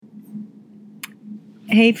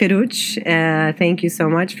Hey, Firuch. Thank you so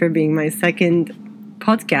much for being my second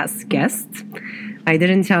podcast guest. I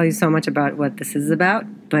didn't tell you so much about what this is about,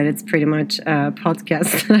 but it's pretty much a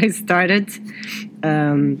podcast that I started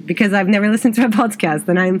because I've never listened to a podcast,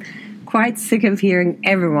 and I'm quite sick of hearing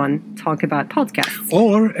everyone talk about podcasts.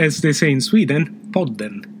 Or, as they say in Sweden,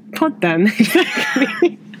 podden. Podden,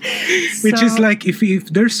 exactly. Which is like if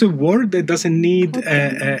there's a word that doesn't need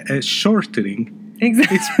a shortening.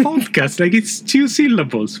 Exactly. It's podcast, like it's 2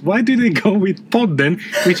 syllables. Why did they go with podden,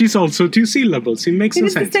 which is also 2 syllables? It makes no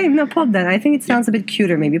sense. It's the same, no, podden. I think it sounds a bit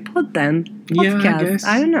cuter, maybe. Podden. Podcast. Yeah, I guess.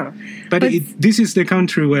 I don't know. But this is the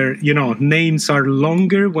country where, names are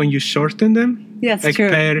longer when you shorten them. Yes, like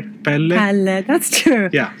true. Per, Pelle. Pelle, that's true.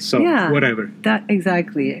 Yeah, so whatever. That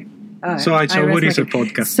exactly. So, what is a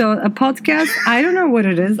podcast? So, a podcast, I don't know what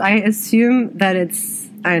it is. I assume that it's,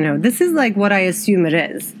 I don't know. This is like what I assume it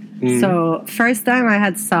is. So, first time I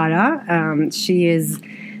had Sara. She is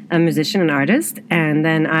a musician and artist. And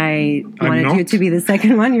then I wanted you to be the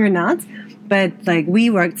second one. You're not. But, like,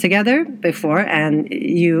 we worked together before. And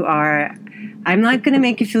you are... I'm not going to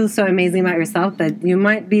make you feel so amazing about yourself, but you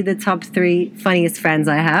might be the top 3 funniest friends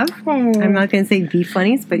I have. Oh. I'm not going to say the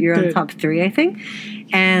funniest, but you're on top 3, I think.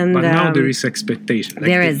 And but now there is expectation. Like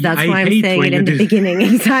there is. That's why I'm saying it in the beginning.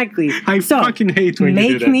 Exactly. I fucking hate when you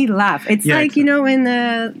do that. Make me laugh. It's like, exactly. In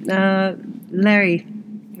Larry,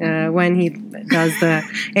 when he does the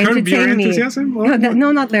entertain me. Enthusiasm?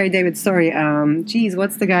 No, not Larry David. Sorry.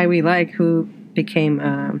 What's the guy we like who became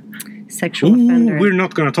sexual offender? We're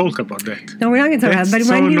not going to talk about that. No, we're not going to talk about that. But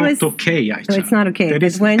when he was okay, no, it's not okay.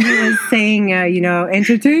 But when he was saying,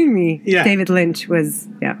 entertain me, David Lynch was,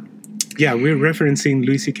 Yeah, we're referencing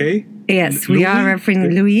Louis C.K. Yes, we are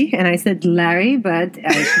referencing Louis, and I said Larry, but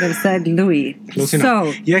I should have said Louis. Close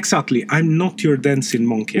enough. Yeah, exactly. I'm not your dancing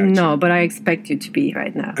monkey, actually. No, but I expect you to be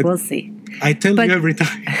right now. We'll see. I tell you every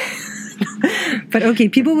time. But okay,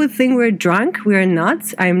 people would think we're drunk. We're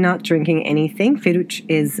not. I'm not drinking anything. Firuch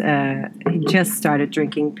he just started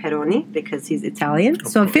drinking Peroni because he's Italian.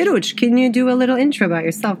 So Firuch, can you do a little intro about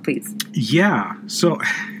yourself, please? Yeah, so...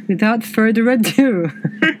 Without further ado.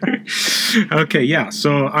 Okay, yeah.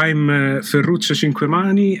 So I'm Ferruccio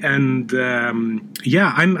Cinquemani, and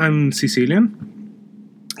I'm Sicilian.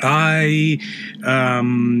 I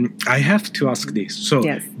have to ask this. So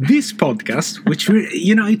this podcast, which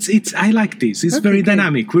it's I like this. It's very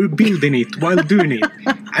dynamic. We're building it while doing it.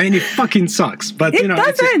 I mean, it fucking sucks, but it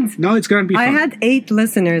doesn't. No, it's gonna be fun. I had 8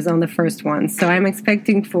 listeners on the first one, so I'm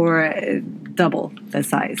expecting for double the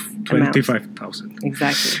size. 25,000.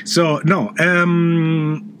 Exactly. So no.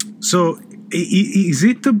 So. Is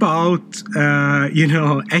it about,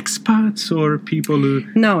 expats or people who...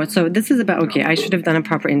 No, so this is about... Okay, I should have done a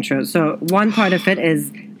proper intro. So one part of it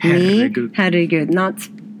is me, herregud, not,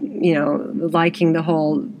 liking the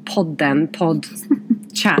whole pod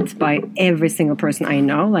chat by every single person I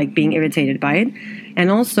know, like being irritated by it.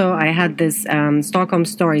 And also I had this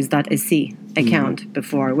stockholmstories.se account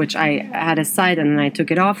before, which I had a site and then I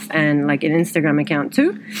took it off, and like an Instagram account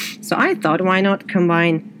too. So I thought, why not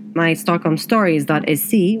combine my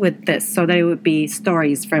stockholmstories.se with this, so that it would be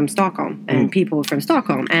stories from Stockholm and people from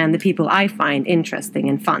Stockholm and the people I find interesting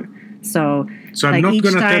and fun. So I'm not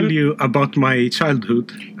going to tell you about my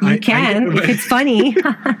childhood. You can if it's funny.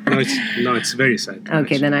 No, it's very sad. Okay,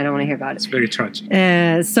 actually. Then I don't want to hear about it. It's very tragic.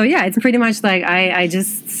 So yeah, it's pretty much like I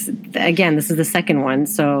just, again, this is the second one.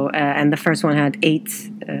 So and the first one had 8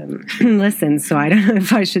 listens. So I don't know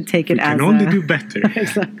if I should take it as. You can only do better.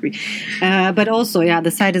 Exactly. But also, the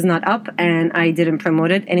site is not up, and I didn't promote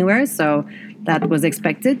it anywhere, so that was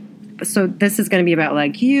expected. So this is going to be about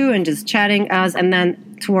like you and just chatting us, and then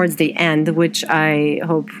towards the end, which I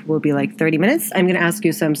hope will be like 30 minutes, I'm going to ask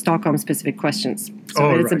you some Stockholm specific questions.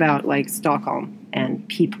 So it's about like Stockholm and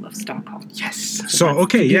people of Stockholm. Yes. So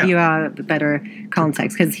okay, give you a better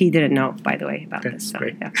context, because he didn't know, by the way, about this. So,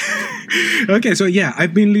 great. Yeah. Okay, so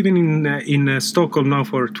I've been living in Stockholm now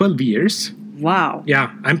for 12 years. Wow. Yeah,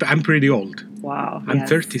 I'm pretty old. Wow. I'm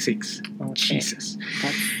 36. Okay. Jesus.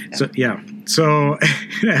 So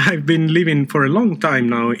I've been living for a long time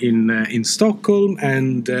now in Stockholm,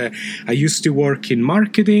 and I used to work in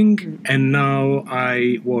marketing, and now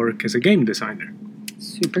I work as a game designer.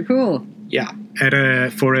 Super cool. Yeah,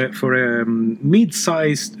 for a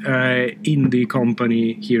mid-sized indie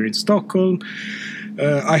company here in Stockholm.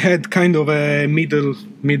 I had kind of a midlife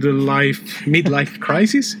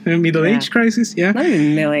crisis, middle-age crisis. Yeah, not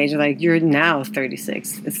even middle-age. Like, you're now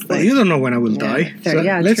 36. It's like, you don't know when I will die. So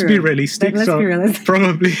let's be realistic. Let's be realistic.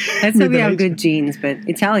 Probably. Let's hope we have good genes, but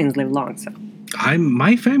Italians live long, so.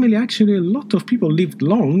 My family, actually, a lot of people lived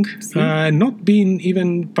long, not being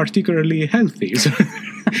even particularly healthy. So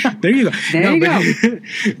there you go. There you go.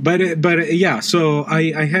 But yeah, so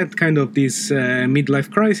I had kind of this midlife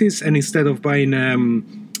crisis, and instead of buying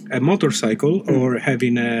a motorcycle or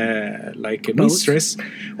having a mistress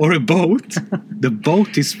or a boat, the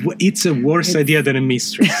boat it's a worse idea than a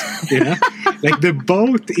mistress. You know, like the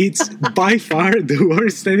boat, it's by far the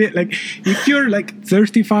worst idea. Like if you're like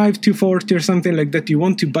 35 to 40 or something like that, you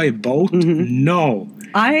want to buy a boat? No.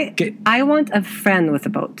 I want a friend with a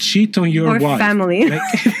boat. Cheat on your wife. Or family. Like,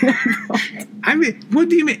 I mean, what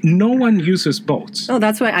do you mean? No one uses boats. Oh,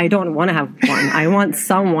 that's why I don't want to have one. I want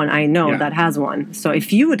someone I know that has one. So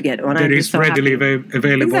if you would get one, I'd be so readily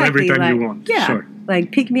available every time you want. Yeah, sure.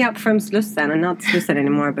 Like pick me up from Slussen, and not Slussen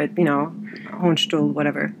anymore, but Hornstull,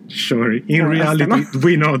 whatever. Sure. In reality,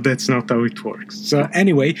 we know that's not how it works. So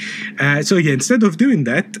anyway, instead of doing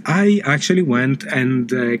that, I actually went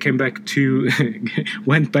and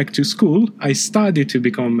went back to school. I studied to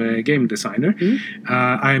become a game designer.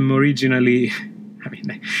 I'm originally...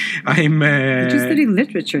 Did you study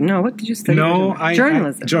literature? No, what did you study? No,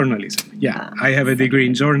 journalism. Journalism. Yeah, I have a degree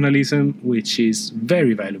in journalism, which is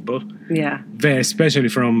very valuable. Yeah, especially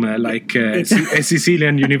from a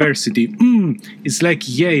Sicilian university. It's like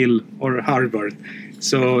Yale or Harvard.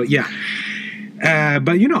 So yeah.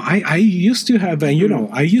 But I used to have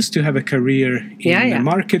a career in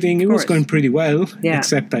marketing. It was going pretty well,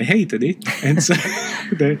 except I hated it. And so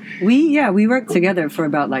we worked together for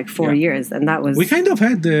about 4 years, and that was we kind of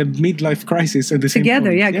had the midlife crisis at the same time.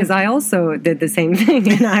 Together, because I also did the same thing,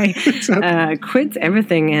 and I quit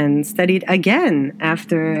everything and studied again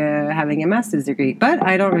after having a master's degree. But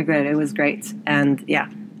I don't regret it. It was great, and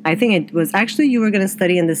I think it was actually you were going to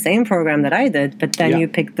study in the same program that I did, but then you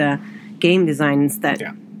picked the game design instead.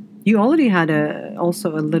 Yeah. You already had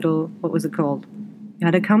also a little, what was it called? You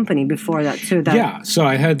had a company before that too. So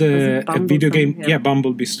I had a video game,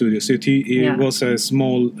 Bumblebee Studios. It was a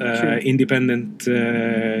small independent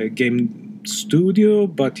game studio,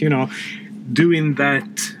 but doing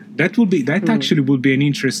that actually would be an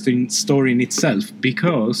interesting story in itself,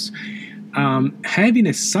 because having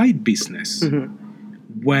a side business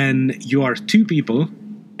when you are two people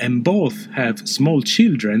and both have small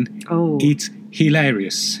children, it's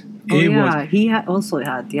hilarious. He also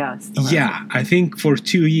had, I think for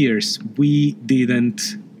 2 years we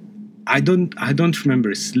didn't. I don't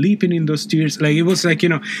remember sleeping in those 2 years. Like it was like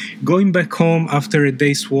going back home after a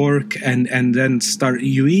day's work and then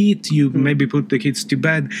you eat, you maybe put the kids to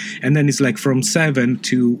bed, and then it's like from 7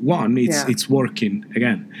 to 1, it's working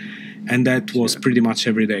again, and that was pretty much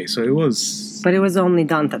every day. So it was. But it was only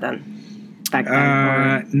Dante then.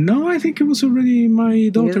 No, I think it was already my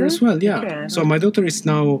daughter as well. Yeah. Okay. So my daughter is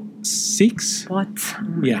now 6. What? Oh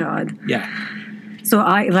my God. Yeah. So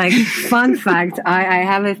fun fact, I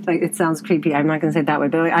have it, it sounds creepy, I'm not going to say it that way,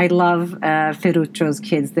 but I love Ferruccio's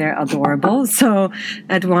kids, they're adorable. So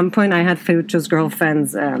at one point I had Ferruccio's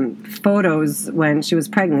girlfriend's photos when she was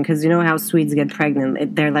pregnant, because you know how Swedes get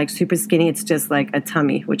pregnant, they're super skinny, it's just like a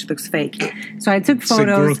tummy, which looks fake. So I took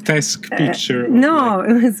photos. It's a grotesque picture. No,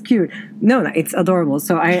 it was cute. No, it's adorable.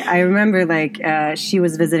 So I remember she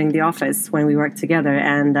was visiting the office when we worked together,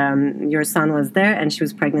 and your son was there, and she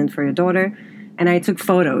was pregnant for your daughter. And I took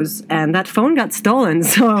photos, and that phone got stolen.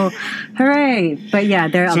 So, hooray! But they're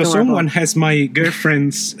adorable. So someone has my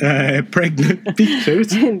girlfriend's pregnant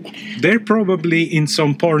pictures. They're probably in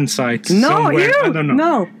some porn site somewhere. I don't know.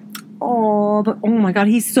 No. Oh my God,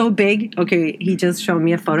 he's so big. Okay, he just showed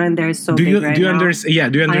me a photo, and they're so big right now. Do you understand? Yeah,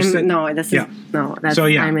 do you understand? That's so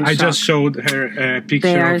I'm in I shock. just showed her a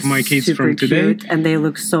picture of my kids from today. Cute, and they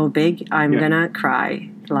look so big. I'm gonna cry.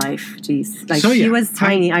 Life, jeez. She was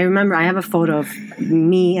tiny. I remember I have a photo of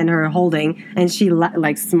me and her holding, and she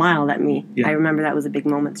smiled at me. Yeah. I remember that was a big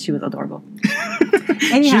moment. She was adorable.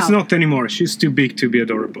 Anyhow, she's not anymore. She's too big to be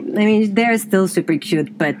adorable. I mean, they're still super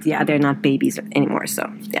cute, but they're not babies anymore. So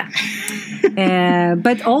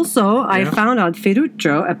but also, I found out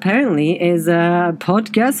Ferruccio apparently is a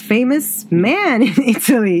podcast famous man in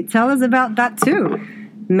Italy. Tell us about that too.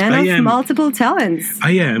 Man of multiple talents.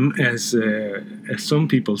 I am, as some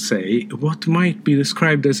people say, what might be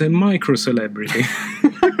described as a micro-celebrity.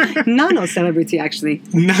 Nano-celebrity, actually.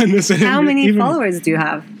 Nano-celebrity. How many followers do you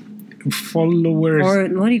have? Followers. Or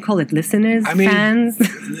what do you call it? Listeners? Fans?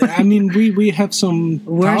 we have some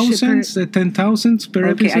thousands, 10,000 per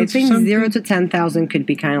episode. Okay, I think 0 to 10,000 could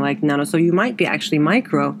be kind of like nano. So you might be actually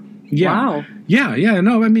micro. Yeah. Wow. Yeah.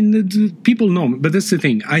 No, I mean, people know me. But that's the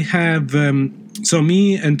thing. I have... So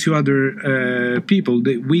me and 2 other people,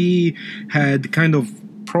 we had kind of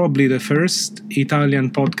probably the first Italian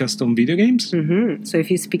podcast on video games. Mm-hmm. So if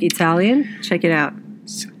you speak Italian, check it out.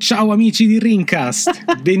 Ciao amici di Rincast.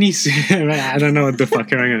 Benissimo. I don't know what the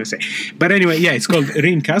fuck I'm going to say. But anyway, yeah, it's called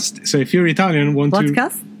Rincast. So if you're Italian,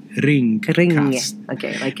 Podcast? Ringcast. Ring.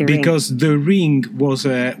 Okay, like a because the Ring was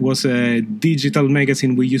a digital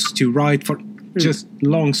magazine we used to write for. Just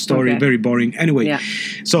long story, very boring. Anyway,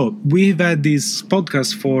 so we've had this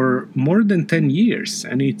podcast for more than 10 years,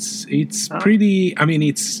 and it's pretty. I mean,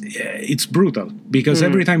 it's brutal because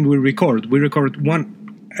every time we record one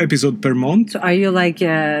episode per month. So are you like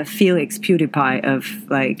Felix PewDiePie of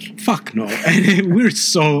like? Fuck no.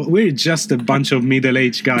 We're just a bunch of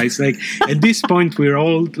middle-aged guys. Like at this point, we're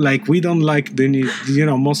all like, we don't like the new,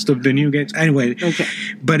 most of the new games. Anyway,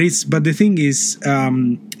 but the thing is,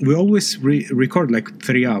 we always record like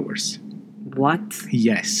 3 hours. What?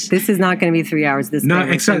 Yes. This is not going to be 3 hours. This is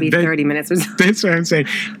going to be 30 minutes or something. That's what I'm saying.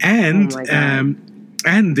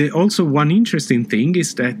 And also one interesting thing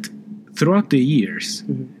is that throughout the years,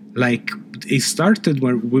 like it started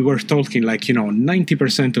when we were talking like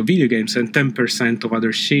 90% of video games and 10% of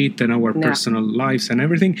other shit and our personal lives and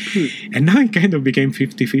everything, and now it kind of became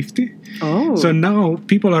 50-50. Oh. So now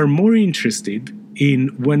people are more interested in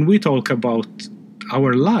when we talk about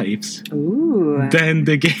our lives than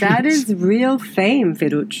the games. That is real fame,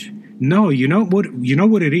 Feruc. No, you know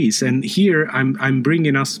what it is, and here I'm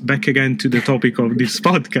bringing us back again to the topic of this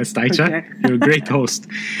podcast, Aisha. You're a great host.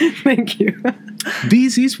 Thank you.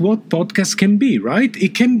 This is what podcasts can be, right?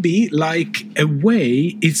 It can be like a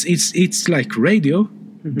way. It's like radio,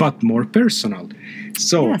 but more personal.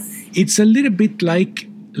 So it's a little bit like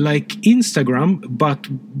Instagram, but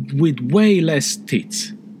with way less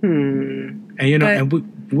tits, and and with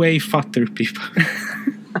way fatter people.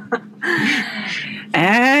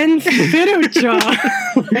 And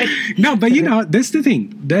no, but that's the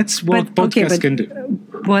thing. That's what podcasts can do.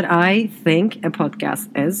 What I think a podcast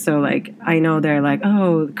is, so like I know they're like,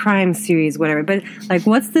 oh, crime series, whatever, but like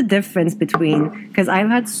what's the difference between, because I've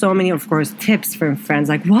had so many, of course, tips from friends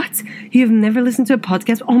like, what? You've never listened to a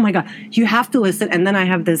podcast? Oh my God, you have to listen. And then I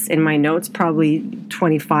have this in my notes, probably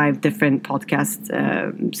 25 different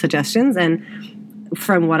podcast suggestions. And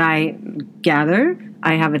from what I gather,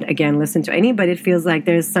 I haven't, again, listened to any, but it feels like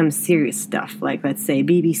there's some serious stuff, like, let's say,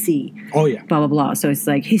 BBC. Oh, yeah. Blah, blah, blah. So it's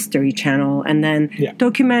like History Channel and then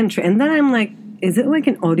documentary. And then I'm like, is it like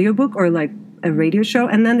an audiobook or like a radio show?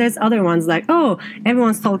 And then there's other ones like, oh,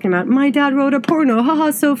 everyone's talking about, my dad wrote a porno. Haha,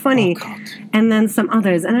 so funny. Oh, God. And then some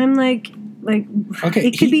others. And I'm like,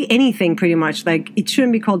 it could be anything pretty much. Like, it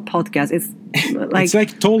shouldn't be called podcast. It's like... It's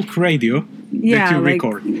like talk radio. Yeah, like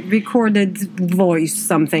recorded voice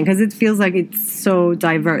something, because it feels like it's so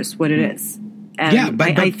diverse what it is. And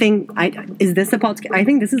but I think is this a podcast? I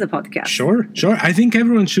think this is a podcast. Sure. I think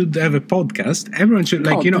everyone should have a podcast. Everyone should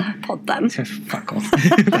pod them. Fuck off.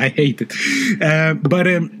 I hate it.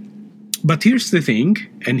 But here's the thing,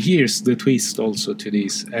 and here's the twist also to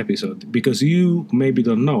this episode, because you maybe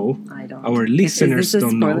don't know. I don't. Our listeners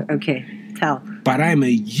don't know. Okay, tell. But I'm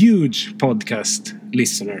a huge podcast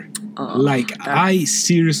listener. I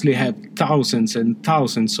seriously have thousands and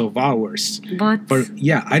thousands of hours. What?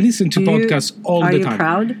 I listen to podcasts all the time. Are you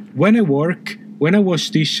proud? When I work, when I wash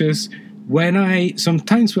dishes,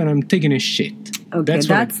 sometimes when I'm taking a shit. Okay,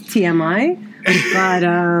 that's TMI.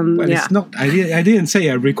 But it's not. I didn't say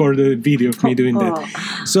I recorded a video of me doing that.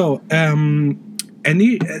 So and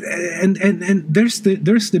there's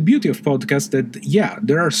the beauty of podcasts that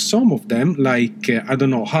there are some of them like I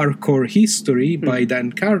don't know, Hardcore History by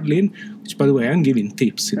Dan Carlin, which by the way I'm giving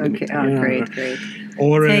tips in the meantime. Great.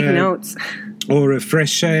 Or take notes. Or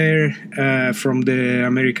Fresh Air from the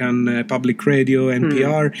American Public Radio,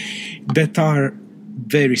 NPR, that are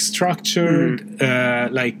very structured.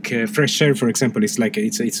 Like Fresh Air, for example, is like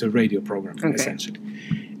it's a radio program essentially.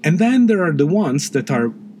 And then there are the ones that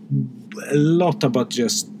are a lot about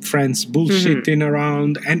just friends bullshitting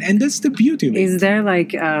around, and that's the beauty of it. Is there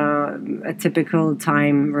like a typical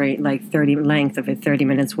time rate, like 30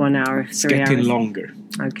 minutes, 1 hour, 3 hours? It's getting longer.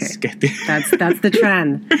 Okay, it's getting that's the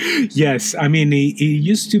trend. Yes, I mean it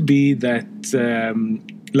used to be that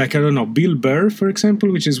like I don't know, Bill Burr, for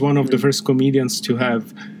example, which is one of the first comedians to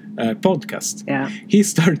have a podcast. Yeah, he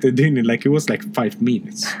started doing it like it was like 5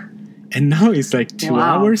 minutes. And now it's like 2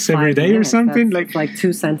 hours every day or something. That's like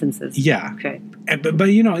 2 sentences. Yeah. Okay. But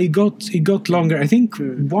it got longer. I think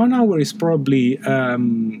 1 hour is probably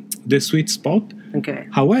the sweet spot. Okay.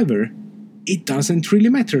 However, it doesn't really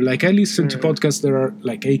matter. Like I listen to podcasts that are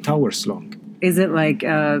like 8 hours long. Is it like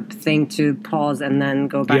a thing to pause and then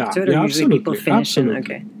go back to it? Or usually people finish absolutely.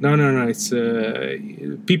 Okay. No. It's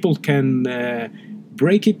people can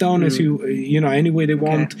break it down as you know, any way they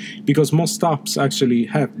want, because most apps actually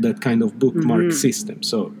have that kind of bookmark system.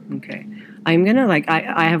 So okay, I'm gonna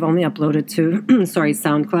I have only uploaded to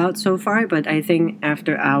SoundCloud so far, but I think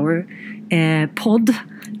after our pod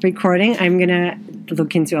recording, I'm gonna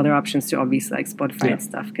look into other options to obviously like Spotify and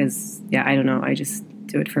stuff, because I don't know, I just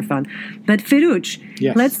do it for fun. But Firuch,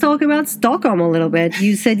 let's talk about Stockholm a little bit.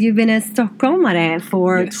 You said you've been a Stockholmare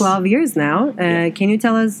for 12 years now. Can you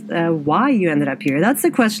tell us why you ended up here? That's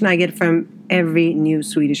a question I get from every new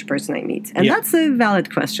Swedish person I meet. And that's a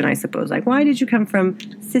valid question, I suppose. Like, why did you come from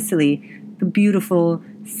Sicily, the beautiful,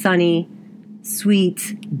 sunny,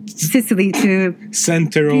 sweet Sicily, to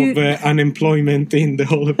center of unemployment in the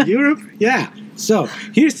whole of Europe? So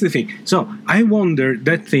here's the thing. So I wonder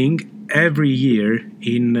that thing every year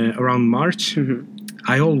in around March.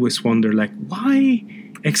 I always wonder, like, why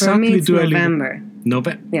exactly for me, it's do November.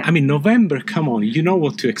 I mean, November, come on, you know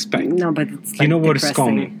what to expect. No, but it's like, you know what depressing. is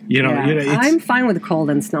coming. You know, I'm fine with cold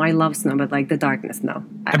and snow. I love snow, but like the darkness, no.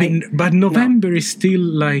 I mean, but November is still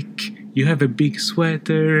like, you have a big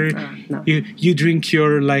sweater. No. You drink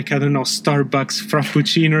your, like, I don't know, Starbucks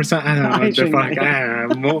Frappuccino or something. I don't know what the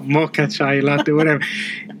fuck. Mocha chai latte, whatever.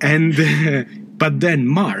 And but then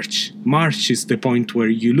March is the point where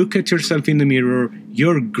you look at yourself in the mirror.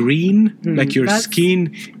 You're green, like your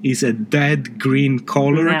skin is a dead green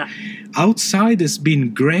color. Yeah. Outside has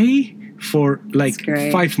been gray for like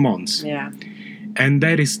 5 months. Yeah. And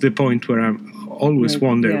that is the point where I'm always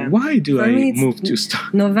wonder, why do I move to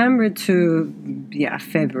Stockholm? November to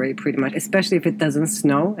February, pretty much, especially if it doesn't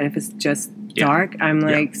snow and if it's just dark. I'm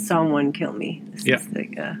like, someone kill me. This is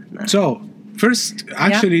like, no. So first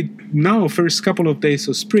couple of days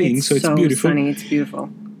of spring, so it's beautiful. Sunny, it's beautiful.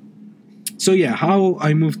 So how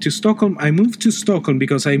I moved to Stockholm. I moved to Stockholm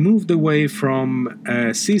because I moved away from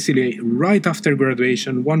Sicily right after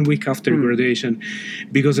graduation, 1 week after graduation,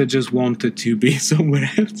 because I just wanted to be somewhere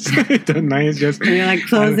else. I don't know, it's just, and you're like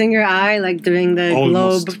closing your eye, like doing the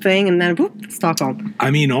globe thing, and then whoop, Stockholm. I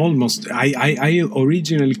mean, almost. I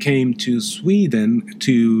originally came to Sweden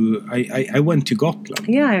I went to Gotland.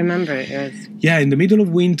 Yeah, I remember it. Yeah, in the middle of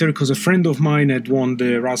winter, because a friend of mine had won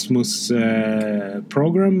the Erasmus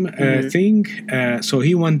program thing. So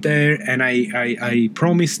he went there, and I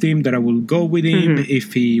promised him that I will go with him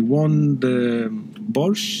if he won the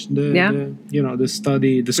Borscht,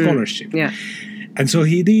 the scholarship. Yeah. And so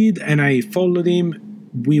he did, and I followed him.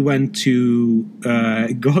 We went to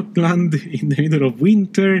Gotland in the middle of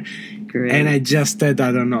winter. Great. And I just had,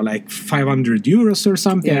 I don't know, like 500 euros or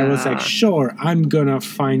something. I was like, sure, I'm gonna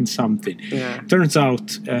find something. Turns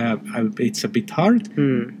out it's a bit hard.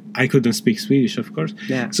 I couldn't speak Swedish, of course.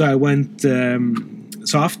 So I went.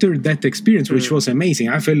 So after that experience, which was amazing,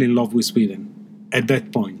 I fell in love with Sweden at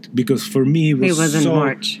that point, because for me it was in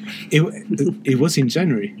March. It was in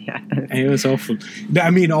January. And it was awful. I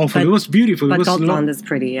mean, awful. But it was beautiful. But it was Gotland is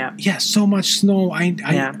pretty. Yeah, so much snow. I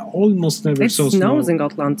almost never saw snow. It snows in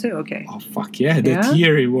Gotland too. Okay. Oh fuck yeah! That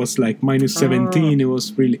year it was like minus 17. It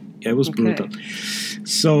was really it was brutal.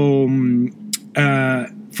 So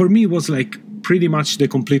for me it was like pretty much the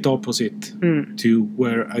complete opposite to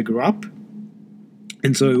where I grew up,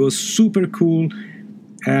 and so it was super cool.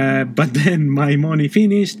 But then my money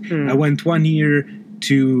finished. I went 1 year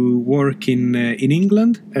to work in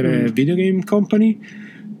England at a video game company,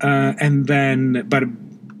 and then, but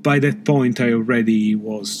by that point I already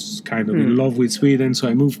was kind of in love with Sweden, so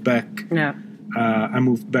I moved back. I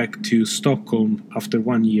moved back to Stockholm after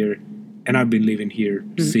 1 year, and I've been living here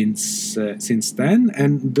since then.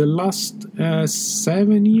 And the last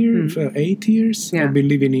 7 years, 8 years, I've been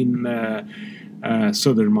living in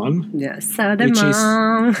Södermalm, which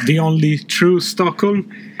is the only true Stockholm.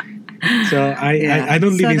 So I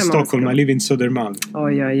don't live in Stockholm. I live in Södermalm.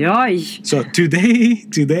 So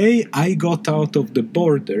today I got out of the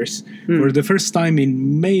borders for the first time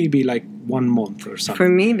in maybe like 1 month or something. For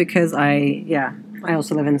me, because I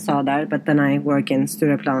also live in Söder, but then I work in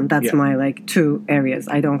Stureplan. That's my like 2 areas.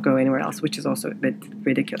 I don't go anywhere else, which is also a bit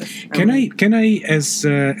ridiculous. Can I, as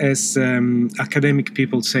academic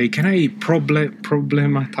people say, can I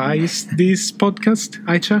problematize this podcast,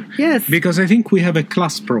 Aicha? Yes. Because I think we have a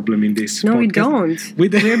class problem in this. No, podcast. we don't.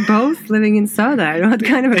 We're both living in Söder. What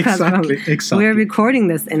kind of a class problem? Exactly. We're recording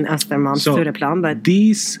this in Östermalm, Stureplan, but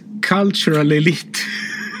these cultural elite,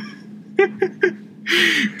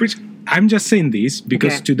 which. I'm just saying this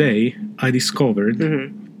because today I discovered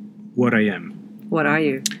what I am. What are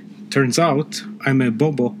you? Turns out I'm a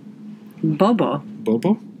bobo. Bobo?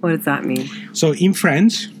 Bobo? What does that mean? So in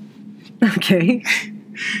French,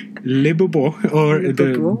 le bobo or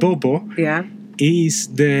the bobo is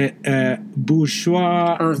the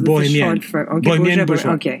bourgeois this is bohemian. short for Bohemian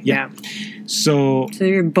bourgeois. Okay, yeah. So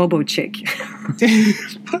you're a bobo chick.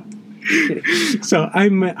 So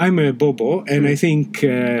I'm a bobo, and I think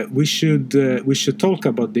we should talk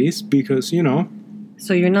about this because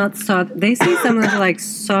So you're not they say something like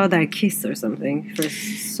soda kiss or something.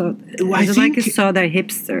 Is it like a soda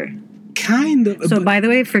hipster? Kind of. So by the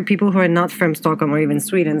way, for people who are not from Stockholm or even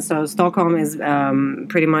Sweden, so Stockholm is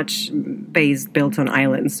pretty much built on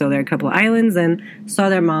islands. So there are a couple of islands, and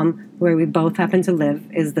Södermalm, where we both happen to live,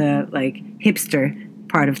 is the hipster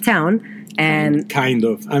part of town. And kind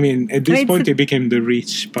of. I mean, at this point, it became the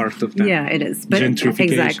rich part of town. Yeah, it is. But gentrification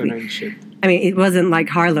exactly. And shit. I mean, it wasn't like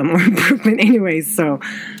Harlem or Brooklyn, anyways. So,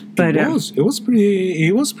 but it was pretty.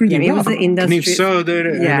 It was pretty. Yeah, it was the industry.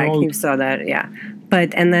 Knivsöder. Yeah, Knivsöder. Yeah,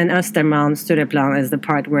 and then Östermalm, Stureplan is the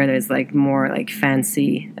part where there's more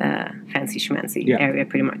fancy schmancy area,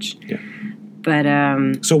 pretty much. Yeah. But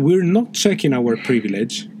so we're not checking our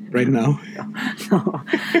privilege right now. No,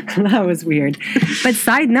 that was weird. But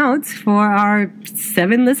side note for our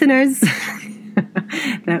 7 listeners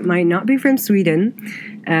that might not be from Sweden.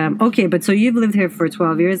 Okay, but so you've lived here for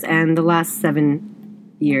 12 years and the last 7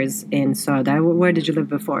 years in Söder. Where did you live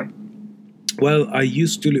before? Well, I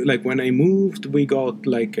used to live, when I moved, we got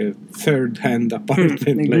a third-hand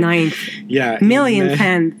apartment. Ninth. Yeah. Millionth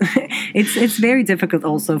hand. It's very difficult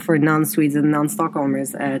also for non-Swedes and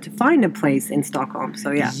non-Stockholmers to find a place in Stockholm.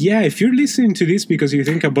 So, yeah. Yeah, if you're listening to this because you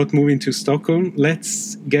think about moving to Stockholm,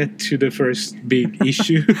 let's get to the first big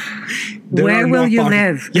issue. Where will you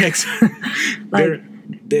live? Yeah, exactly.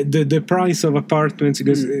 The price of apartments,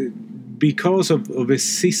 because of a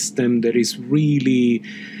system that is really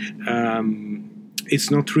it's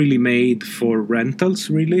not really made for rentals,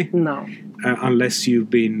 really. No. Unless you've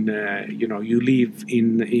been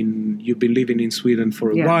you've been living in Sweden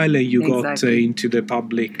for a while and you got into the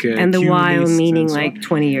public and the while meaning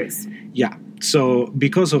 20 years. Yeah. So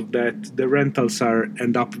because of that, the rentals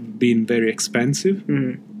end up being very expensive.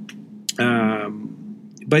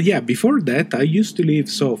 But yeah, before that, I used to live.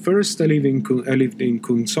 So first, I lived in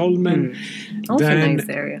Kungsholmen. Also a nice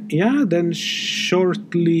area. Yeah. Then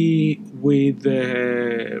shortly with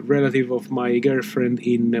a relative of my girlfriend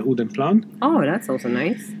in Odenplan. Oh, that's also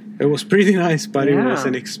nice. It was pretty nice, but it was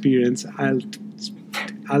an experience.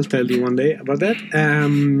 I'll tell you one day about that.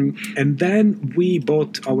 And then we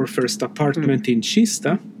bought our first apartment in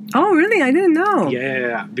Kista. Oh, really? I didn't know.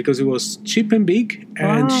 Yeah, because it was cheap and big,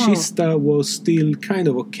 and Kista was still kind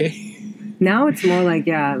of okay. Now it's more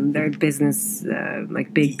they're business,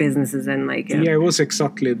 big businesses and Yeah, it was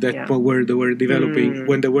exactly that where they were developing,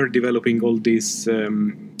 when they were developing all this. I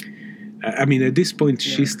mean, at this point,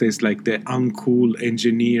 Kista is like the uncool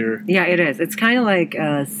engineer. Yeah, it is. It's kind of like...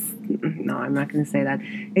 no, I'm not going to say that.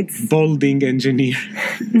 It's... Balding engineer.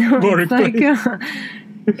 No, it's like...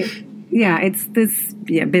 it's this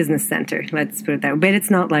business center, let's put it that way. But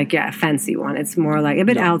it's not a fancy one. It's more a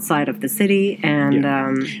bit outside of the city. And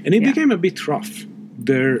and it became a bit rough.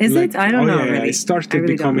 Is it? I don't know. Yeah, really. It started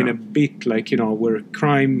becoming a bit where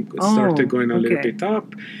crime started going a little bit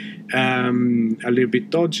up. A little bit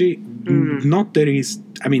dodgy. Not there is.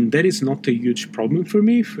 I mean, that is not a huge problem for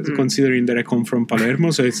me, considering that I come from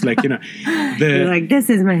Palermo. So it's you're like, this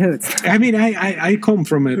is my hood. I mean, I come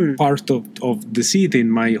from a part of the city in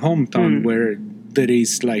my hometown where there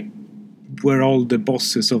is where all the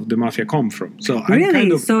bosses of the mafia come from. So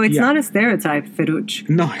really, so it's not a stereotype, Feruc.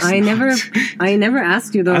 No, it's not. I never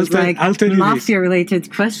asked you those mafia-related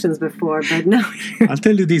questions before, but no. I'll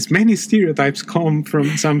tell you this: many stereotypes come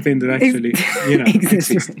from something that actually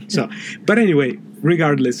exists. So, but anyway,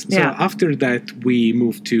 regardless. So after that, we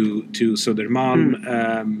moved to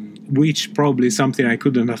Södermalm. Which probably is something I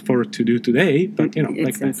couldn't afford to do today, but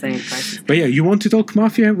it's insane prices. But yeah, you want to talk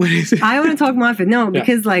mafia? What is it? I want to talk mafia. No,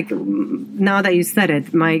 because now that you said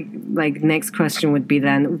it, my next question would be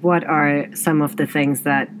then, what are some of the things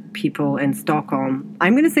that people in Stockholm?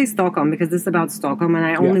 I'm going to say Stockholm because this is about Stockholm, and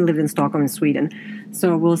I only lived in Stockholm in Sweden,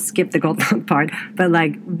 so we'll skip the Gotland part. But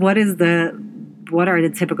what are the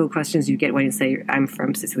typical questions you get when you say I'm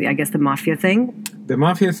from Sicily? I guess the mafia thing. The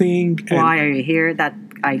mafia thing. Why are you here? That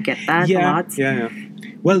I get that a lot. Yeah.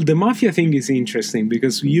 Well, the mafia thing is interesting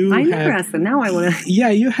because I never asked them. Now I want to. Yeah,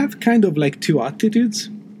 you have kind of 2 attitudes.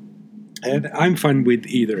 And I'm fine with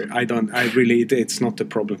either. It's not a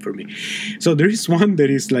problem for me. So there is one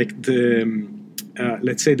that is the...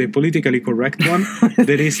 let's say the politically correct one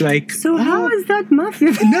that is so how is that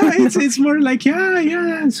mafia? No, it's more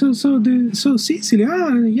so Sicily,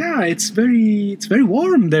 it's very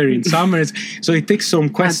warm there in summers, so it takes some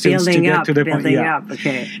questions to get to the point.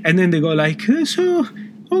 Okay. And then they go so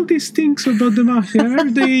all these things about the mafia,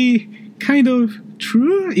 are they kind of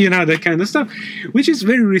true, that kind of stuff, which is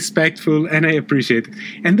very respectful, and I appreciate it.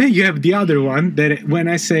 And then you have the other one that when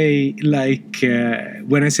I say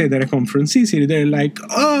that I come from Sicily, they're like,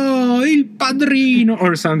 oh, il padrino,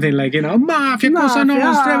 or something like, mafia, cosa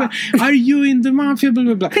nostra, are you in the mafia, blah,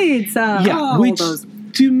 blah, blah. Pizza. Yeah, which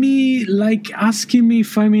to me, like asking me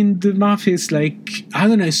if I'm in the mafia is like, I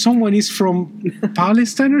don't know, someone is from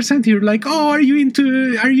Palestine or something. You're like, oh, are you in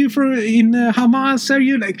Hamas? Are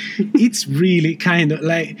you like, it's really kind of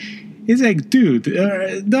like, it's like, dude,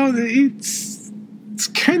 no, it's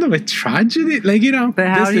kind of a tragedy. Like, But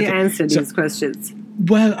how do you answer these questions?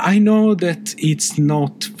 Well, I know that it's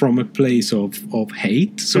not from a place of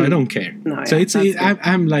hate, so I don't care. No, so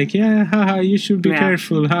I'm like, yeah, haha, you should be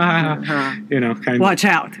careful, haha, kind of. Watch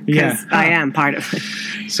out, because I am part of it.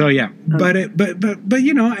 So yeah, but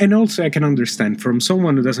and also I can understand from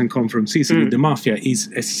someone who doesn't come from Sicily, the mafia is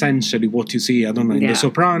essentially what you see, I don't know, in The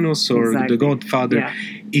Sopranos or The Godfather. Yeah.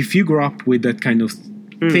 If you grow up with that kind of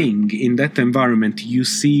thing in that environment, you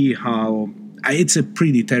see how it's a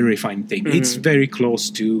pretty terrifying thing. It's very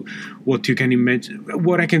close to what you can imagine,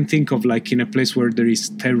 what I can think of like in a place where there is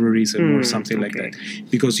terrorism or something like that.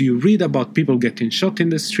 Because you read about people getting shot in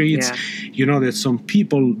the streets. You know that some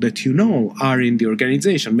people that are in the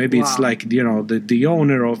organization. Maybe it's like, the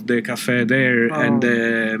owner of the cafe there and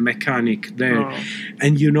the mechanic there.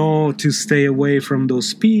 And to stay away from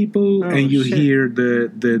those people. And you hear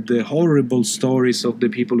the horrible stories of the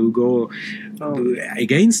people who go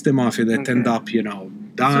against the mafia that end up,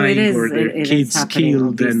 dying or their kids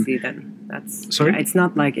killed. And that's sorry, it's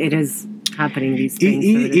not like it is happening. These things.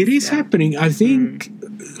 It is happening. I think.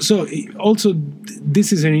 So also,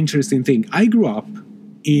 this is an interesting thing. I grew up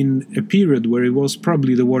in a period where it was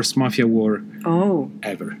probably the worst mafia war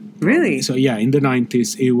ever. Really? So yeah, in the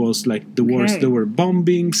 90s, it was like the worst. There were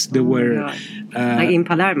bombings. There were like in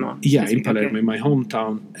Palermo. Yeah, in Palermo, in my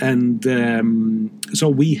hometown. And so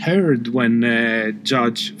we heard when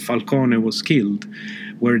Judge Falcone was killed,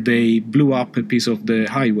 where they blew up a piece of the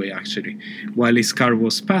highway actually, while his car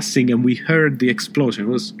was passing, and we heard the explosion. It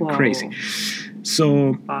was crazy.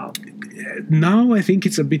 So now I think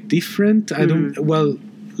it's a bit different. I don't. Well,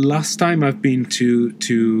 last time I've been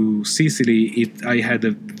to Sicily, I had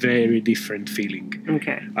a very different feeling.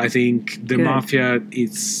 Okay. I think the mafia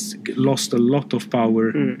lost a lot of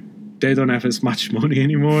power. They don't have as much money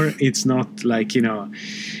anymore. It's not like,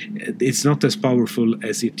 it's not as powerful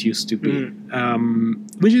as it used to be,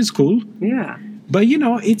 which is cool. Yeah. But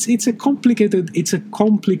it's a complicated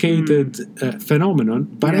phenomenon.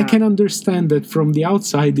 But I can understand that from the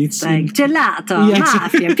outside, it's like gelato,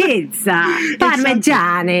 mafia, pizza,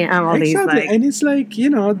 parmigiani, all these. Like, and it's like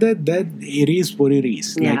that it is what it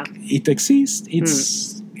is. Yeah. Like it exists.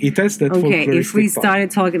 It has that. Okay, if we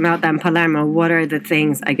started talking about that in Palermo, what are the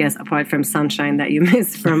things, I guess, apart from sunshine, that you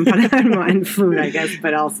miss from Palermo and food, I guess,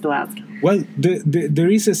 but I'll still ask. Well, there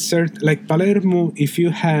is a certain, like Palermo, if you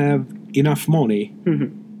have enough money,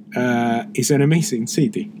 is an amazing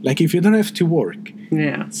city. Like if you don't have to work,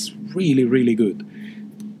 it's really, really good.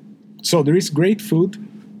 So there is great food,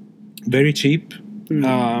 very cheap,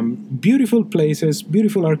 beautiful places,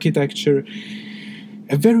 beautiful architecture,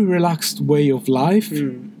 a very relaxed way of life.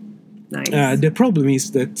 Nice. The problem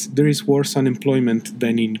is that there is worse unemployment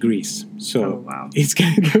than in Greece. So it's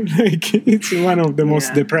kind of like it's one of the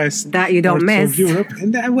most depressed that you don't miss of Europe.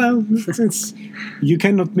 And you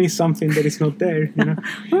cannot miss something that is not there.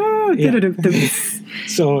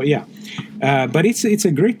 So but it's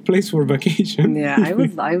a great place for vacation.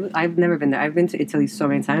 I've never been there. I've been to Italy so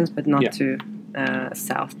many times, but not to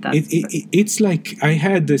south. It's like I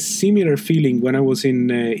had a similar feeling when I was in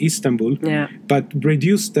Istanbul, but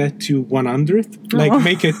reduce that to 100, like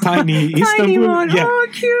make a tiny Istanbul.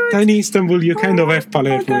 Cute. Tiny Istanbul, you kind of have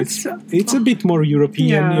Palermo. It's a bit more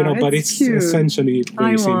European, but it's cute. Essentially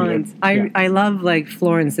very similar. I love, like,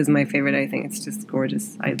 Florence is my favorite. I think it's just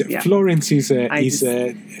gorgeous. Florence is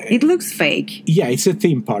it looks fake. Yeah, it's a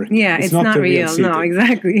theme park. Yeah, it's not real. No,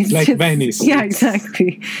 exactly. It's like Venice. Yeah,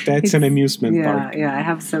 exactly. That's an amusement park. Yeah, I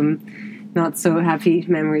have some not so happy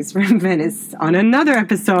memories from Venice on another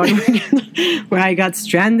episode where I got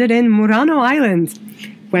stranded in Murano Island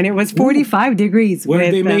when it was 45 degrees.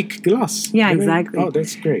 Where they make glass. Yeah, exactly. Oh,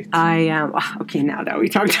 that's great. Okay, now that we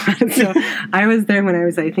talked about it. So I was there when I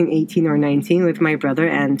was, I think, 18 or 19 with my brother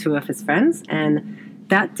and two of his friends. And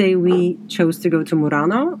that day we chose to go to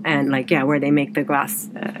Murano and where they make the glass,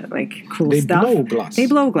 cool stuff. They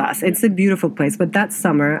blow glass. It's a beautiful place. But that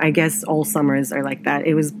summer, I guess all summers are like that.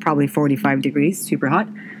 It was probably 45 degrees, super hot.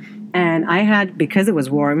 And I had, because it was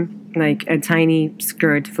warm, like a tiny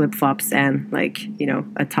skirt, flip-flops, and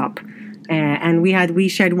a top. And we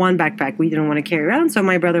shared one backpack. We didn't want to carry around, so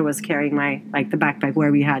my brother was carrying the backpack where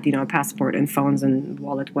we had a passport and phones and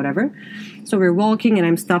wallet, whatever. So we're walking, and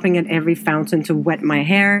I'm stopping at every fountain to wet my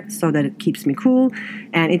hair so that it keeps me cool.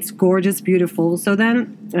 And it's gorgeous, beautiful. So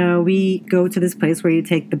then we go to this place where you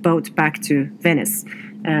take the boat back to Venice,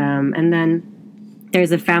 and then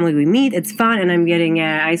there's a family we meet. It's fun, and I'm getting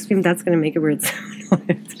ice cream. That's going to make a weird sound on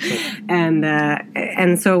it.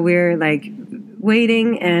 And so we're like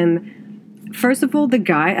waiting, and first of all, the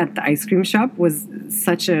guy at the ice cream shop was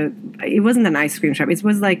it wasn't an ice cream shop. It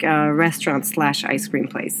was like a restaurant / ice cream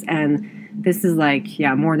place. And this is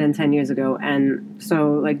more than 10 years ago. And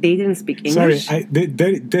so like they didn't speak English. Sorry,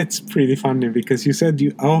 that's pretty funny because you said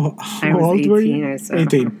how old were you?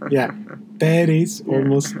 18, yeah. That is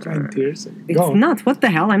almost 20 years ago. It's not. What the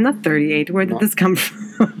hell? I'm not 38. Where did this come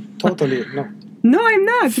from? Totally not. No, I'm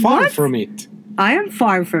not. Far from it. I am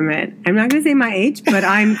far from it. I'm not going to say my age, but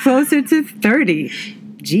I'm closer to 30.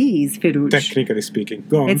 Jeez, Firuj. Technically speaking.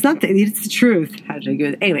 Go on. It's not. It's the truth.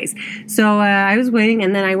 Good. Anyways, so I was waiting,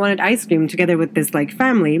 and then I wanted ice cream together with this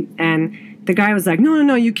family, and the guy was like,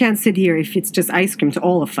 no, you can't sit here if it's just ice cream to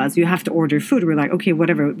all of us. You have to order food. We're like, okay,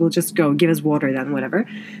 whatever. We'll just go. Give us water then, whatever.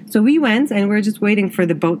 So we went, and we're just waiting for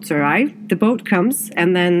the boat to arrive. The boat comes,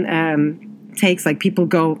 and then takes people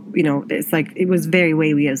go, it's it was very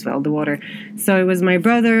wavy as well, the water. So it was my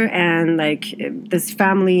brother and this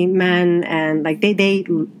family man, and they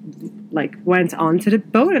went onto the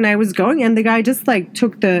boat, and I was going, and the guy just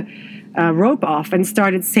took the rope off and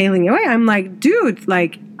started sailing away. I'm like, dude,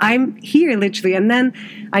 I'm here literally. And then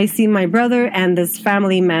I see my brother and this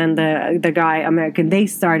family man, the guy American, they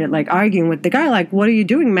started arguing with the guy, what are you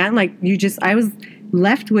doing, man? I was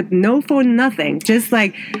left with no phone, nothing, just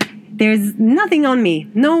there's nothing on me.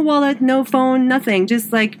 No wallet, no phone, nothing.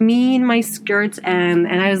 Just me in my skirt. And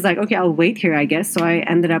I was like, okay, I'll wait here, I guess. So I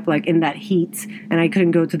ended up in that heat, and I couldn't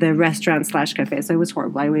go to the restaurant / cafe. So it was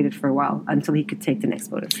horrible. I waited for a while until he could take the next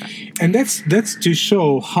boat and stuff. And that's to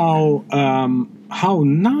show how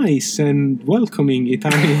nice and welcoming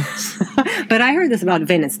Italy is. But I heard this about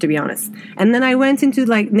Venice, to be honest. And then I went into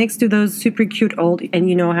next to those super cute old, and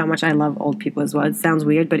you know how much I love old people as well. It sounds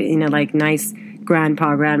weird, but in a nice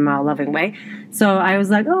grandma loving way. So I was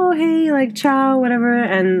like, oh, hey, ciao, whatever.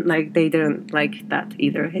 And they didn't like that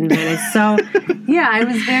either in Venice. So yeah, I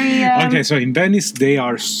was very... okay, so in Venice, they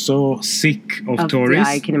are so sick of tourists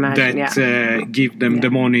I can imagine, that give them the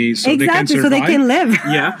money so exactly, they can survive. So they can live.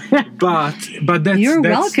 Yeah, but that's... You're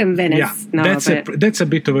welcome, Venice. Yeah, no, that's a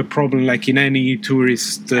bit of a problem, in any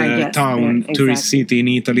tourist town, tourist city in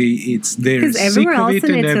Italy. It's there. Because everywhere else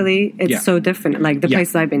in Italy, it's so different. The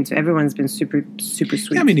places I've been to, everyone's been super, super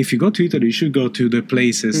sweet. Yeah, I mean, if you go to Italy, you should go to the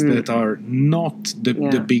places that are not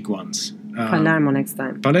the big ones. Palermo next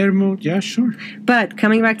time. Palermo, yeah, sure. But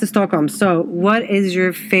coming back to Stockholm, so what is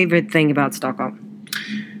your favorite thing about Stockholm?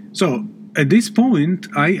 So at this point,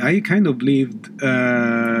 I kind of lived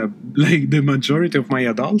the majority of my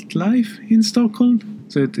adult life in Stockholm.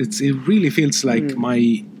 So it really feels like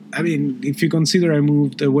my... I mean, if you consider I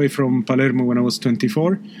moved away from Palermo when I was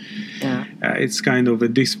 24, it's kind of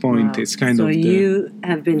at this point, it's kind of... So you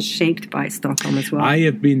have been shaped by Stockholm as well. I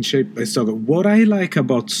have been shaped by Stockholm. What I like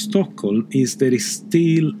about Stockholm is that it's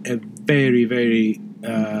still a very, very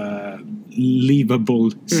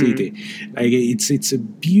livable city. It's a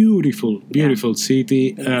beautiful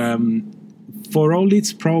city for all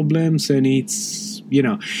its problems, and it's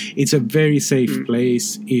a very safe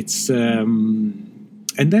place. It's...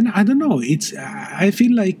 and then, I don't know, I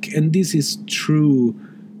feel and this is true,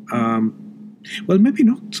 well, maybe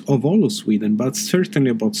not of all of Sweden, but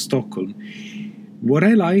certainly about Stockholm. What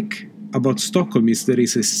I like about Stockholm is there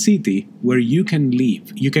is a city where you can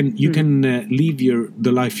live. You can live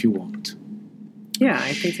the life you want. Yeah,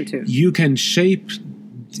 I think so too. You can shape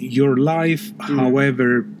your life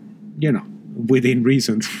however, within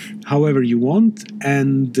reason, however you want,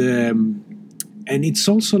 and it's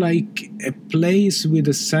also a place with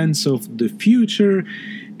a sense of the future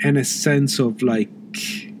and a sense of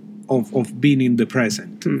of being in the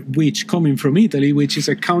present, which coming from Italy, which is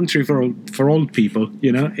a country for old people,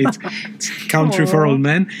 it's a country for old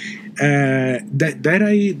men.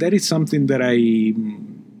 That is something that I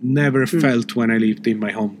never felt when I lived in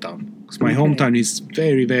my hometown. Because my hometown is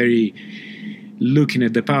very, very looking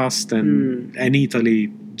at the past, and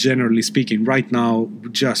Italy, generally speaking, right now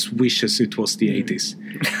just wishes it was the 80s.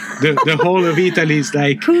 The whole of Italy is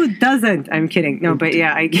who doesn't? I'm kidding. No, but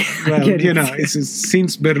yeah, I get it.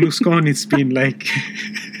 Since Berlusconi, it's been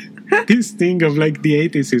this thing of like the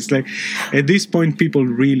 80s is like at this point people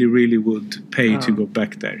really, really would pay to go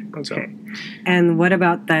back there. Okay. So. And what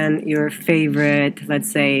about then your favorite, let's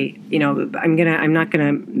say, I'm not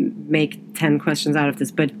gonna make 10 questions out of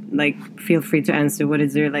this, but like feel free to answer. What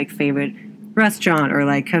is your like favorite restaurant or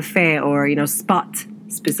like cafe or spot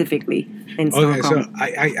specifically in Stockholm? Okay, so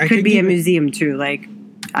I could be a museum too, like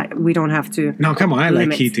we don't have to. No, come on! I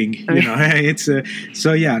limit. like eating. It's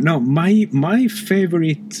so yeah. No, my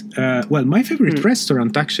favorite. My favorite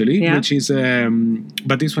restaurant actually, which is,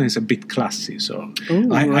 but this one is a bit classy. So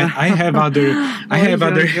I have other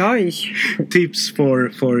tips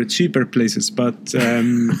for cheaper places, but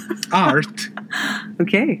Art.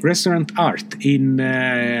 Okay. Restaurant Art in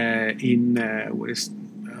what is.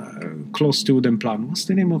 Close to Den Plan. What's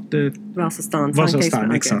the name of the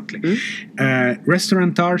Vasastan, exactly.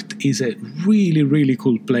 Restaurant Art is a really, really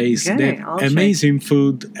cool place. Okay, they have amazing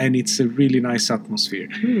food and it's a really nice atmosphere.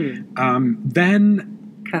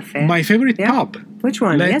 Then Cafe. My favorite pub. Which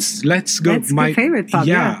one? Let's go. That's my favorite pub.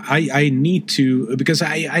 Yeah, I need to, because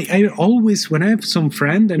I always, when I have some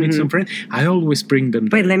friend, I meet some friend, I always bring them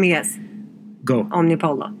there. Wait, let me guess. Go.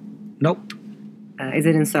 Omnipollo. Nope. Is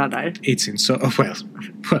it in Söder? It's in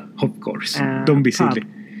well, of course. Don't be silly.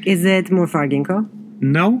 Is it Morfarginko?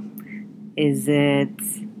 No. Is it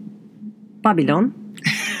Babylon?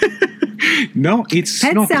 No, it's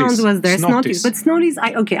Pet Snotties. Sounds was there. Snotties. But Snotties,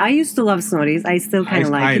 I used to love Snotties. I still kind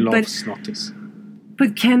of like it. I love Snotties.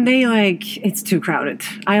 But can they it's too crowded.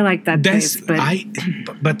 I like that place.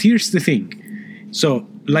 But here's the thing. So,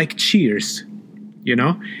 like Cheers,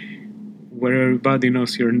 where everybody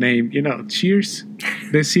knows your name. Cheers,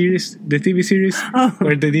 the series, the TV series,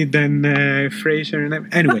 where they did then Frasier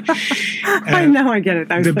and anyway. Now I get it.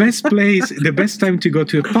 The best time to go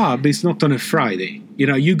to a pub is not on a Friday.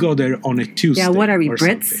 You go there on a Tuesday. Yeah, what are we,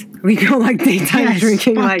 Brits? Something. We go like daytime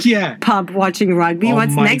drinking, pub watching rugby.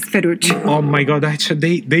 What's next, Ferruccio? Oh my God,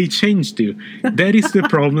 they changed you. That is the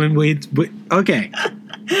problem with okay.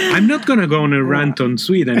 I'm not going to go on a rant on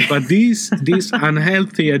Sweden, but this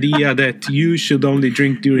unhealthy idea that you should only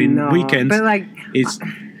drink during weekends is...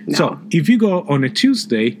 No. So, if you go on a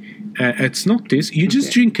Tuesday at Snotties, you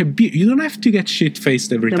just drink a beer. You don't have to get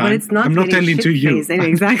shit-faced every time. But it's not. I'm not telling to you.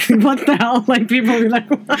 Exactly. What the hell? Like, people are like...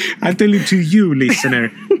 What? I'm telling to you,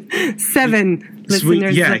 listener. 7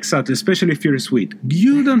 listeners. Yeah, exactly. Especially if you're a Swede.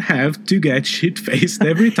 You don't have to get shit-faced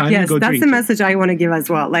every time you go drinking. Yes, that's the message I want to give as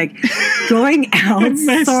well. Like, going out...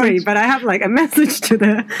 sorry, but I have like a message to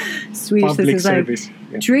the Swedish public listeners. service.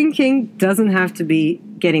 Drinking doesn't have to be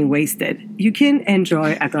getting wasted. You can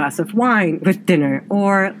enjoy a glass of wine with dinner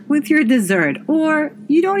or with your dessert, or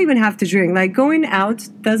you don't even have to drink. Like, going out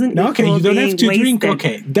doesn't equal you don't have to wasted. drink.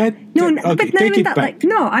 Okay, but not even that. Like,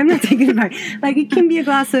 no, I'm not taking it back. Like, it can be a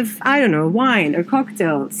glass of, I don't know, wine or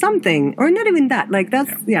cocktail, something, or not even that. Like,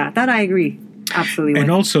 that's that I agree. Absolutely.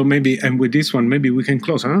 And also and with this one, maybe we can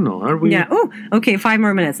close. I don't know. Are we? Yeah. Oh, okay. 5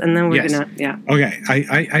 more minutes, and then we're gonna. Yeah. Okay.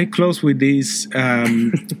 I close with this.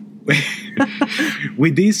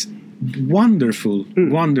 With this wonderful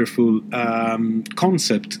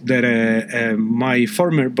concept that my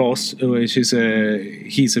former boss, which is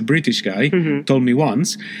he's a British guy, told me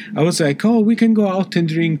once. I was like, we can go out and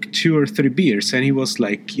drink 2 or 3 beers, and he was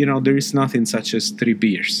like, there is nothing such as 3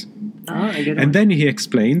 beers. And then he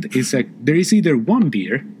explained, it's like there is either 1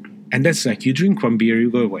 beer, and that's like you drink 1 beer,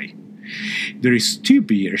 you go away. There is 2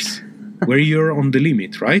 beers where you're on the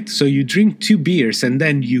limit, right? So you drink 2 beers and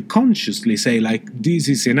then you consciously say like, this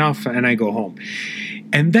is enough and I go home.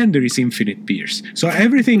 And then there is infinite beers. So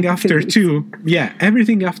everything after 2,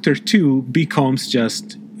 everything after 2 becomes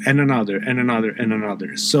just another.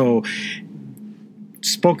 So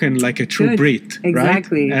spoken like a true Brit,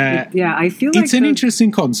 exactly. Right? I feel like it's an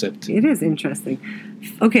interesting concept. It is interesting.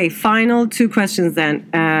 Okay, final 2 questions then.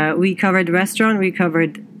 We covered restaurant.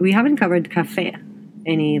 We haven't covered cafe.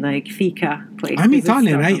 Any like fika place? I'm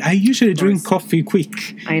Italian. I usually drink coffee quick.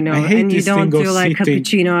 I know. I hate and you this don't thing do of like sitting.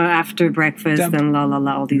 cappuccino after breakfast and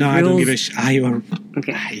all these rules. I don't give a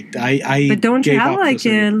Okay. I but don't you have like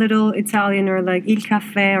a little Italian or like Il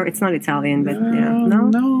Caffè, or it's not Italian, but no,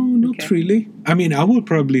 not really. I mean, I will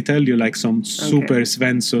probably tell you like some super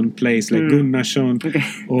Svensson place like Gunnarsson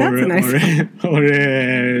or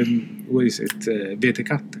what is it?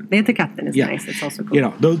 Vetekatten. Vetekatten is nice. It's also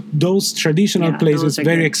cool. Those traditional places,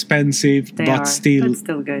 very expensive, but still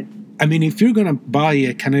good. I mean, if you're gonna buy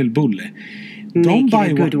a kanelbulle, don't buy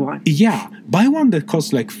a good one. Yeah, buy one that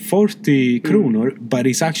costs like 40 kronor, but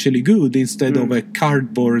it's actually good instead of a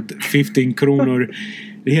cardboard 15 kronor.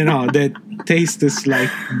 That tastes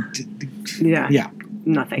like. Yeah.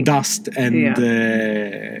 nothing. Dust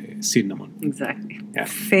and cinnamon. Exactly. Yeah.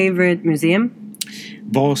 Favorite museum?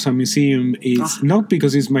 Vasa Museum is not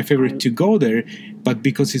because it's my favorite to go there, but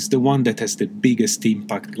because it's the one that has the biggest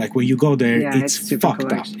impact. Like when you go there, it's fucked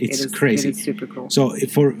cool, up. It's crazy. It is super cool. So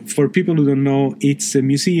for people who don't know, it's a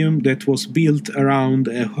museum that was built around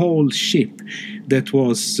a whole ship that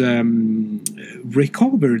was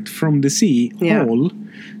recovered from the sea whole.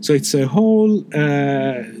 So it's a whole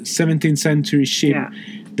 17th century ship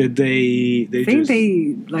that they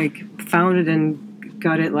like found it and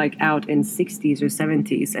got it like out in 60s or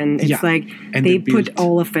 70s, and it's like and they put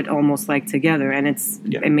all of it almost like together, and it's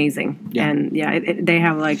amazing. And they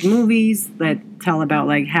have like movies that tell about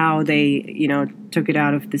like how they took it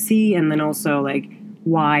out of the sea, and then also like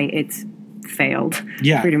why it failed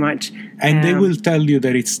pretty much. And they will tell you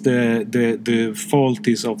that it's the fault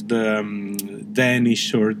is of the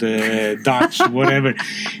Danish or the Dutch, whatever,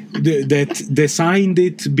 that designed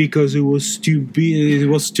it because it was too big, it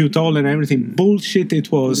was too tall and everything. Bullshit!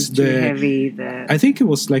 It was too heavy. I think it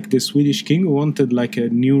was like the Swedish king who wanted like a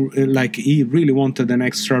new, like he really wanted an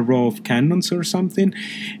extra row of cannons or something.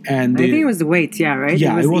 And I think it was the weight, right?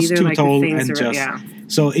 Yeah, it was too like tall and just.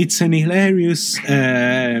 So it's an hilarious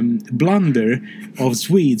blunder of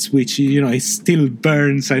Swedes, which it still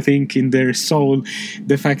burns, I think, in their soul.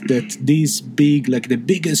 The fact that this big, like the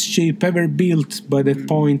biggest ship ever built by that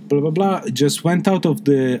point, blah blah blah, just went out of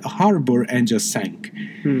the harbor and just sank,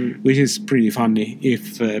 which is pretty funny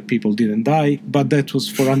if people didn't die. But that was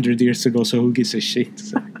 400 years ago, so who gives a shit?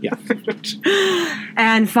 So, yeah.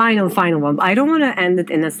 And final one. I don't want to end it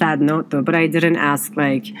in a sad note though, but I didn't ask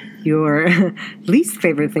like your least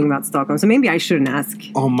favorite thing about Stockholm, so maybe I shouldn't ask.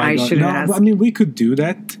 Oh my god! No, ask. I mean we could do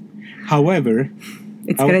that. However,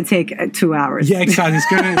 it's going to take 2 hours. Yeah, exactly. It's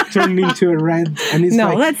going to turn into a rant, and it's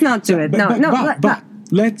let's not do it.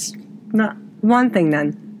 Let's. No, one thing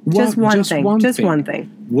then. Just one thing. One thing.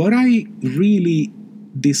 What I really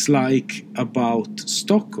dislike about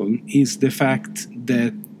Stockholm is the fact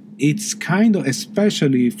that it's kind of,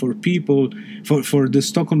 especially for people, for the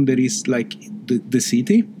Stockholm that is like the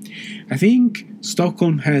city, I think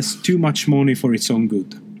Stockholm has too much money for its own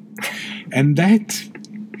good. And that,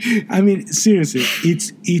 I mean, seriously,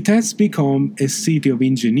 it has become a city of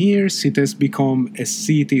engineers, it has become a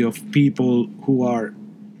city of people who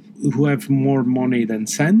have more money than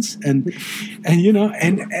sense, and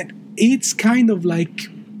it's kind of like,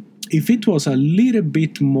 if it was a little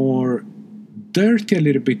bit more dirty, a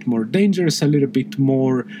little bit more dangerous, a little bit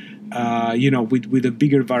more, with a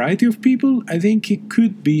bigger variety of people, I think it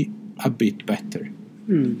could be a bit better.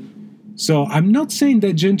 So I'm not saying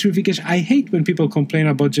that gentrification, I hate when people complain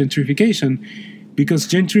about gentrification, because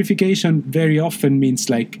gentrification very often means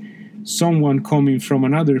like someone coming from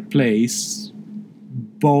another place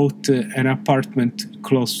bought an apartment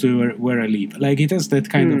close to where I live. Like it has that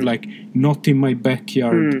kind of like not in my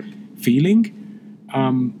backyard feeling.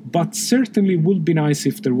 But certainly would be nice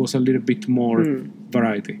if there was a little bit more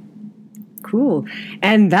variety. Cool.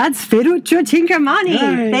 And that's Ferruccio Cinquemani.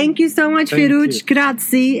 Yay. Thank you so much, Ferruccio.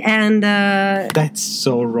 Grazie. And that's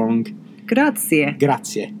so wrong. Grazie.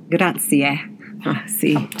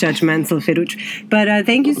 See, judgmental Ferruccio. But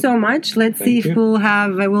thank you so much. Let's see if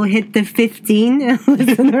we'll hit the 15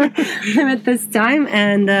 listener limit this time.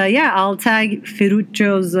 And I'll tag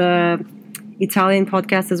Ferruccio's Italian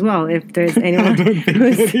podcast as well, if there's anyone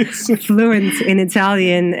who's fluent in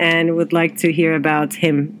Italian and would like to hear about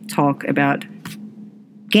him talk about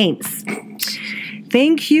games.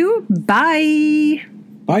 Thank you. Bye.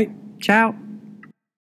 Bye. Ciao.